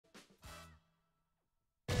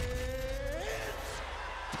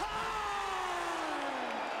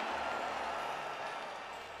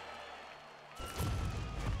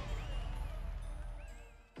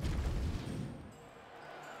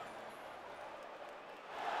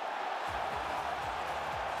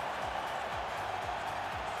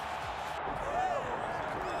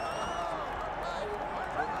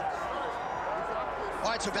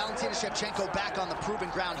right, so Valentina Shevchenko back on the proven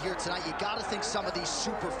ground here tonight. You got to think some of these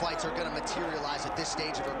super fights are going to materialize at this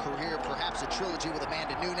stage of her career. Perhaps a trilogy with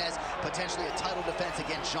Amanda Nunes, potentially a title defense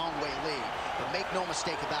against Zhang Weili. But make no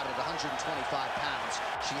mistake about it, 125 pounds,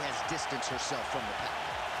 she has distanced herself from the pack.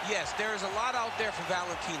 Yes, there is a lot out there for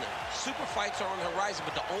Valentina. Super fights are on the horizon,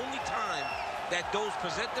 but the only time that those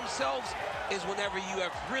present themselves is whenever you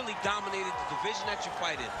have really dominated the division that you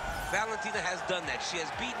fight in. Valentina has done that. She has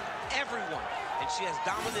beaten everyone, and she has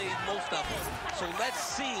dominated most of them. So let's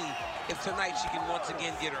see if tonight she can once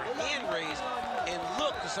again get her hand raised and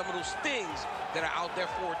look to some of those things that are out there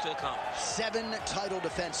for her to accomplish. 7 title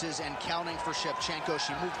defenses and counting for Shevchenko.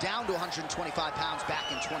 She moved down to 125 pounds back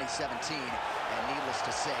in 2017, and needless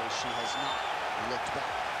to say, she has not looked back.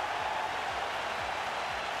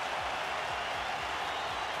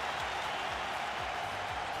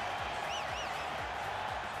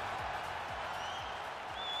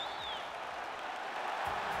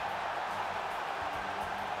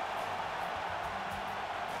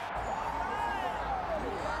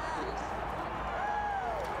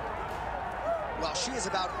 Well, she is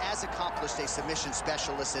about as accomplished a submission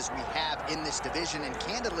specialist as we have in this division, and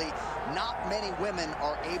candidly, not many women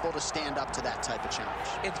are able to stand up to that type of challenge.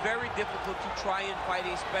 It's very difficult to try and fight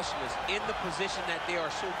a specialist in the position that they are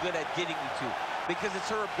so good at getting you to, because it's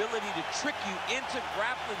her ability to trick you into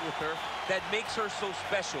grappling with her that makes her so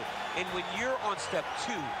special. And when you're on step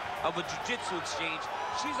 2 of a jiu-jitsu exchange,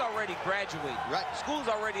 she's already graduated. Right. School's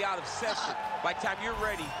already out of session by the time you're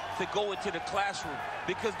ready to go into the classroom.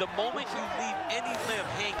 Because the moment you leave any limb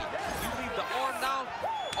hanging, you leave the arm down,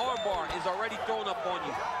 arm bar is already thrown up on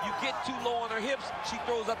you. You get too low on her hips, she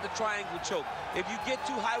throws up the triangle choke. If you get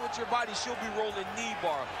too high with your body, she'll be rolling knee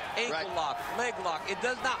bar, ankle lock, leg lock. It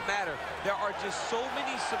does not matter. There are just so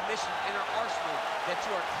many submissions in her arsenal that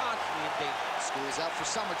you are constantly in danger. School is out for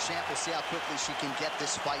summer champ. We'll see how quickly she can get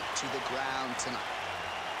this fight to the ground tonight.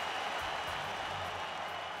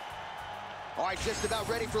 All right, just about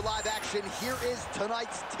ready for live action. Here is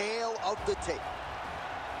tonight's tale of the tape.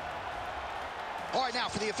 All right, now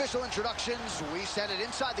for the official introductions, we send it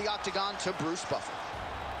inside the octagon to Bruce Buffer.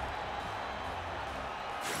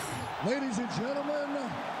 Ladies and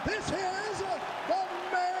gentlemen, this is the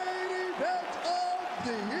main event of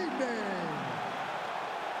the evening.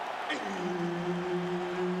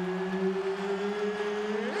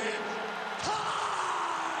 It's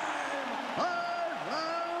time! 5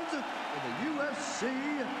 rounds in the UFC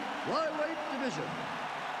flyweight division.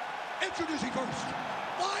 Introducing first,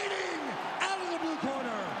 fighting out of the blue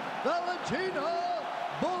corner, Valentina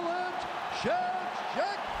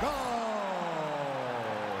Shevchenko.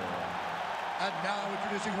 And now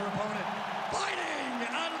introducing her opponent, fighting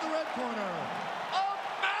out of the red corner,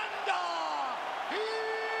 Amanda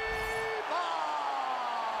Ribas.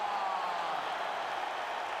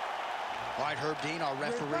 All right, Herb Dean, our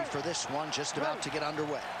referee for this one, just about to get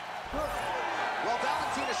underway. Well,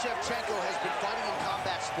 Valentina Shevchenko has been fighting in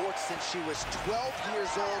combat sports since she was 12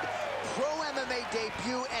 years old. Pro MMA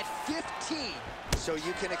debut at 15. So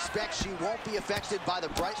you can expect she won't be affected by the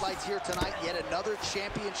bright lights here tonight. Yet another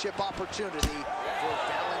championship opportunity for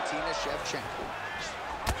Valentina Shevchenko.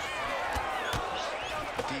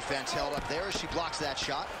 Defense held up there as she blocks that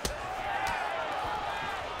shot.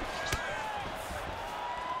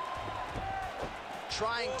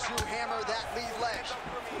 Trying to hammer that lead leg.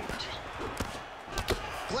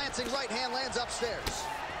 Glancing right hand lands upstairs.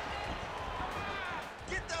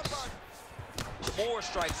 Get that button. More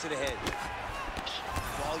strikes to the head.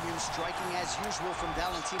 Volume striking as usual from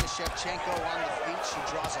Valentina Shevchenko on the feet. She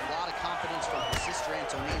draws a lot of confidence from her sister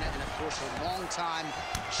Antonina and, of course, her longtime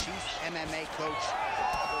chief MMA coach,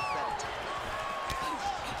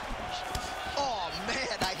 Oh,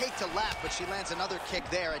 man, I hate to laugh, but she lands another kick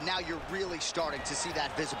there, and now you're really starting to see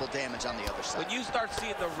that visible damage on the other side. When you start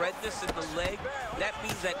seeing the redness in the leg, that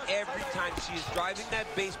means that every time she is driving that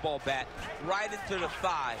baseball bat right into the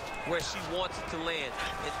thigh where she wants it to land,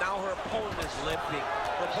 and now her opponent is limping,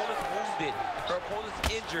 her opponent's wounded, her opponent's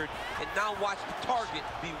injured, and now watch the target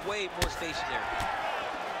be way more stationary.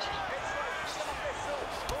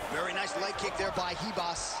 Very nice leg kick there by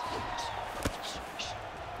Ribas.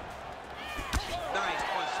 Nice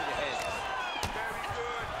punch to the head. Very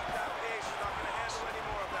good. She's not going to handle any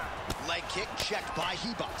more of that. Leg kick checked by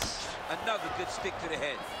Ribas. Another good stick to the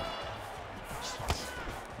head.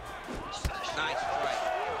 Nice strike.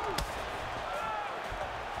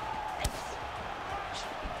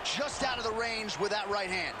 Just out of the range with that right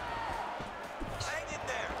hand. Hang in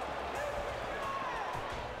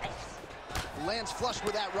there. Lands flush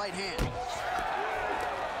with that right hand.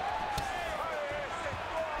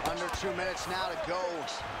 Under 2 minutes now to go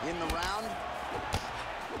in the round.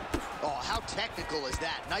 how technical is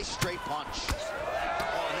that? Nice straight punch.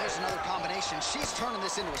 Oh, and there's another combination. She's turning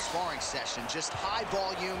this into a sparring session. Just high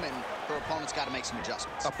volume, and her opponent's got to make some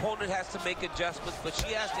adjustments. Opponent has to make adjustments, but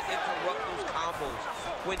she has to interrupt those combos.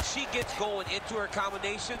 When she gets going into her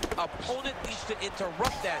combination, opponent needs to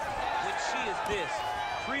interrupt that. When she is this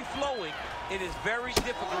free-flowing, it is very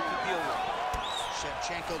difficult to deal with.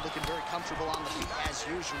 Shevchenko looking very comfortable on the feet as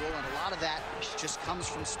usual, and a lot of that just comes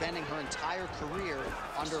from spending her entire career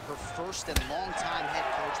under her first and longtime head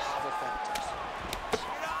coach, Pavel Fedotov.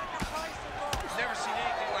 Never seen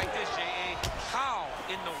anything like this, J.A. How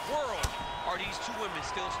in the world are these two women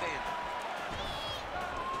still standing?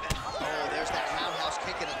 Oh, there's that roundhouse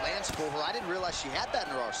kick, and it lands for her. I didn't realize she had that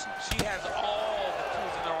in her arsenal. She has all the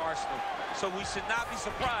tools in her arsenal, so we should not be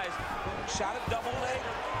surprised. Shot a double leg.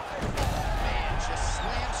 Just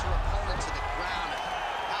slams her opponent to the ground.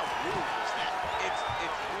 How rude is that? It's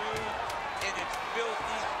rude, and it's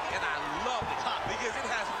filthy, and I love it because it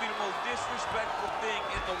has to be the most disrespectful thing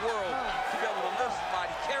in the world to be able to lift somebody,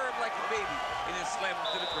 carry him like a baby, and then slam him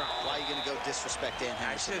to the ground. Why are you going to go disrespect Dan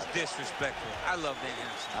Henderson? It's just disrespectful. I love Dan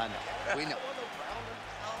Henderson. I know. We know.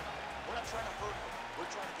 We're not trying to hurt her. We're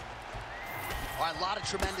trying to get All right, a lot of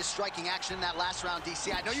tremendous striking action in that last round,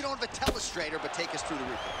 DC. I know you don't have a telestrator, but take us through the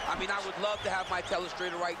replay. I mean, I would love to have my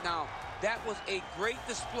telestrator right now. That was a great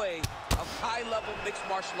display of high-level mixed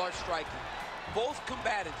martial arts striking. Both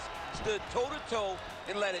combatants stood toe-to-toe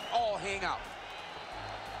and let it all hang out.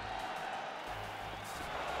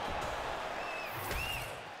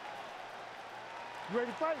 You ready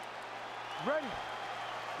to fight? Ready.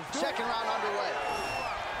 Second round underway.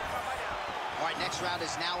 All right, next round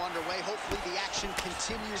is now underway. Hopefully the action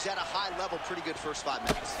continues at a high level. Pretty good first 5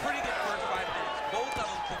 minutes. Pretty good first 5 minutes. Both of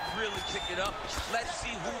them can really pick it up. Let's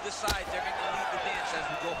see who decides they're going to lead the dance as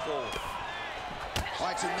we go forward. All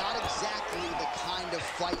right, so not exactly the kind of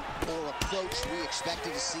fight or approach we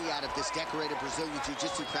expected to see out of this decorated Brazilian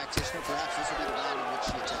Jiu-Jitsu practitioner. Perhaps this will be the round in which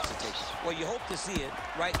she attempts to take it. Well, you hope to see it,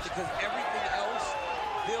 right? Because everything else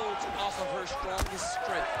builds off of her strongest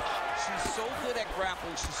strength. She's so good at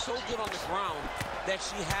grappling, she's so good on the ground that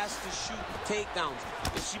she has to shoot takedowns.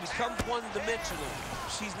 If she becomes one-dimensional,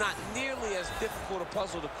 she's not nearly as difficult a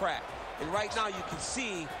puzzle to crack. And right now you can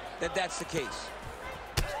see that that's the case.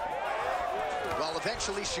 Well,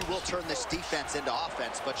 eventually she will turn this defense into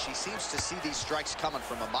offense, but she seems to see these strikes coming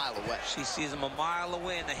from a mile away. She sees them a mile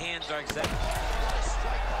away, and the hands are exactly. What a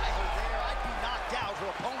strike by her there. I'd be knocked out. Her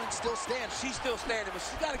opponent still stands. She's still standing, but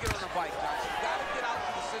she's got to get on the bike, John. She's got to get out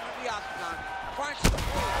to the center of the octagon. Find some her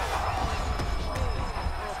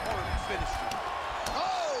opponent finished her.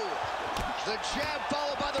 Oh! The jab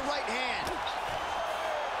followed by the right hand.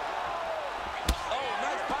 Oh,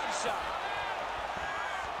 nice body shot.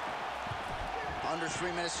 Under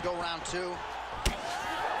 3 minutes to go, round 2.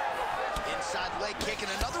 Inside leg kick,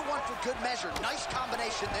 and another one for good measure. Nice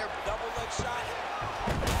combination there. Double leg shot.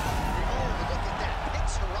 Oh, look at that.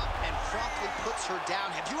 Picks her up and promptly puts her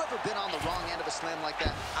down. Have you ever been on the wrong end of a slam like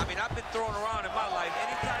that? I mean, I've been thrown around in my life.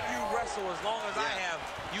 Anytime you wrestle, as long as I have,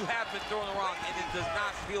 you have been thrown around, and it does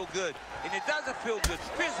not feel good. And it doesn't feel good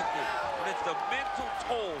physically, but it's the mental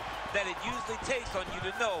toll that it usually takes on you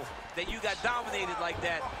to know that you got dominated like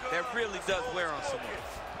that, that really does wear on someone.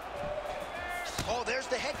 Oh, there's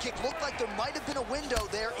the head kick. Looked like there might have been a window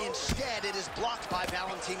there. Instead, it is blocked by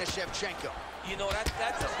Valentina Shevchenko. You know, that's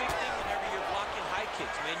a big thing whenever you're blocking high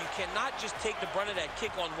kicks, man. You cannot just take the brunt of that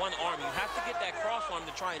kick on one arm. You have to get that cross arm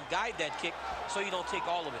to try and guide that kick so you don't take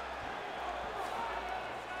all of it.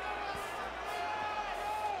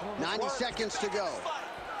 90 seconds to go.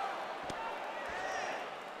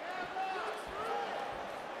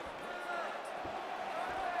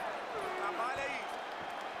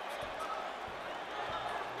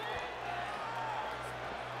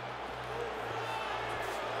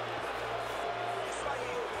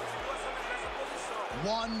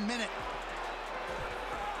 One minute.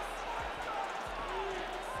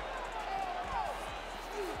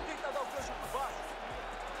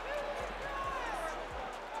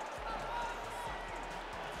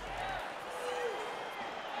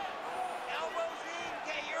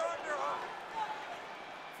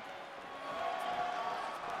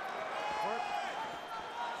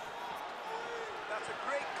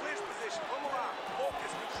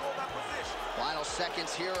 Final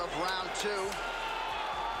seconds here of round 2.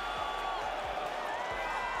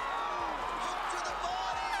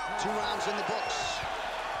 2 rounds in the books.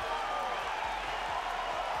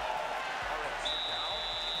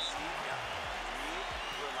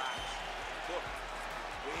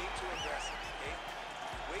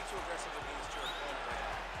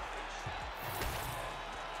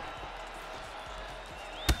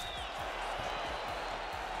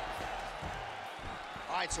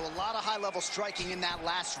 right, so a lot of high-level striking in that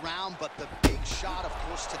last round, but the big shot, of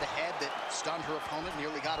course, to the head that stunned her opponent,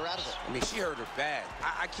 nearly got her out of it. I mean, she hurt her bad.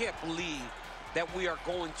 I can't believe that we are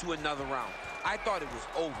going to another round. I thought it was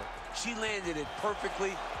over. She landed it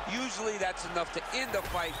perfectly. Usually that's enough to end the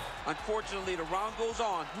fight. Unfortunately, the round goes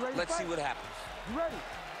on. Let's see what happens. You ready?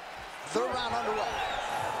 Third round underway.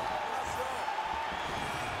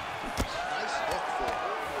 Nice hook for her.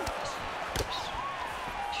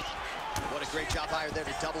 What a great job by her there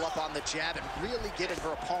to double up on the jab and really giving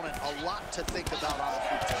her opponent a lot to think about on the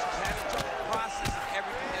feet. She's having to process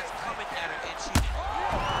everything that's coming at her, and she's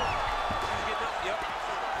getting up. Yep.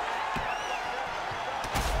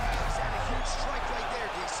 She's had a huge strike right there,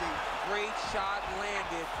 DC. Great shot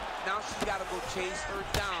landed. Now she's got to go chase her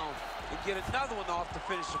down and get another one off to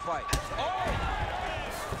finish the fight. Oh!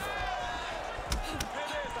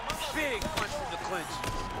 Big punch from the clinch.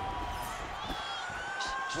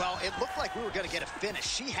 Well, it looked like we were going to get a finish.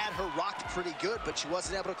 She had her rocked pretty good, but she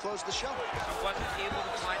wasn't able to close the show. She wasn't able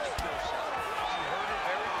to find the kill shot. She hurt it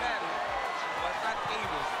very badly. She was not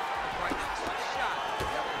able to find the kill shot.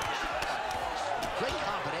 Great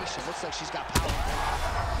combination. Looks like she's got power.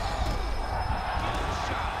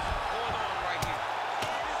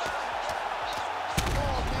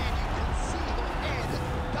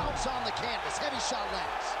 On the canvas, heavy shot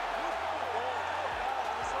lands.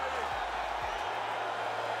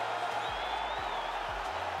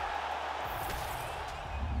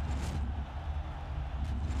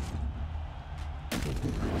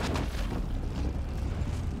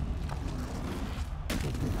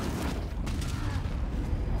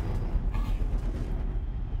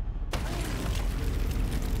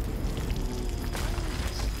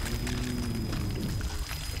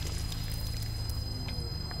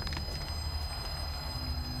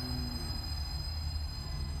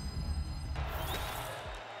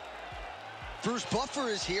 Bruce Buffer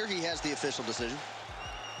is here. He has the official decision.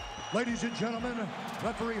 Ladies and gentlemen,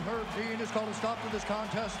 referee Herb Dean has called a stop to this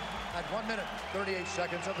contest at 1 minute, 38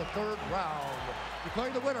 seconds of the third round.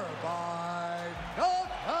 Declaring the winner by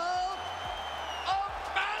knockout,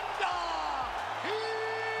 Amanda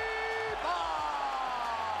Ribas!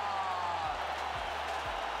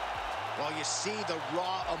 Well, you see the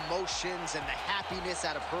raw emotions and the happiness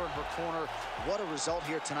out of her in her corner. What a result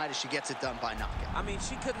here tonight as she gets it done by knockout. I mean,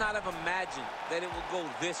 she could not have imagined that it would go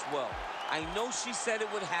this well. I know she said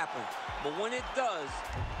it would happen, but when it does,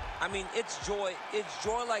 I mean, it's joy. It's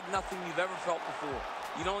joy like nothing you've ever felt before.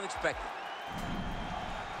 You don't expect it.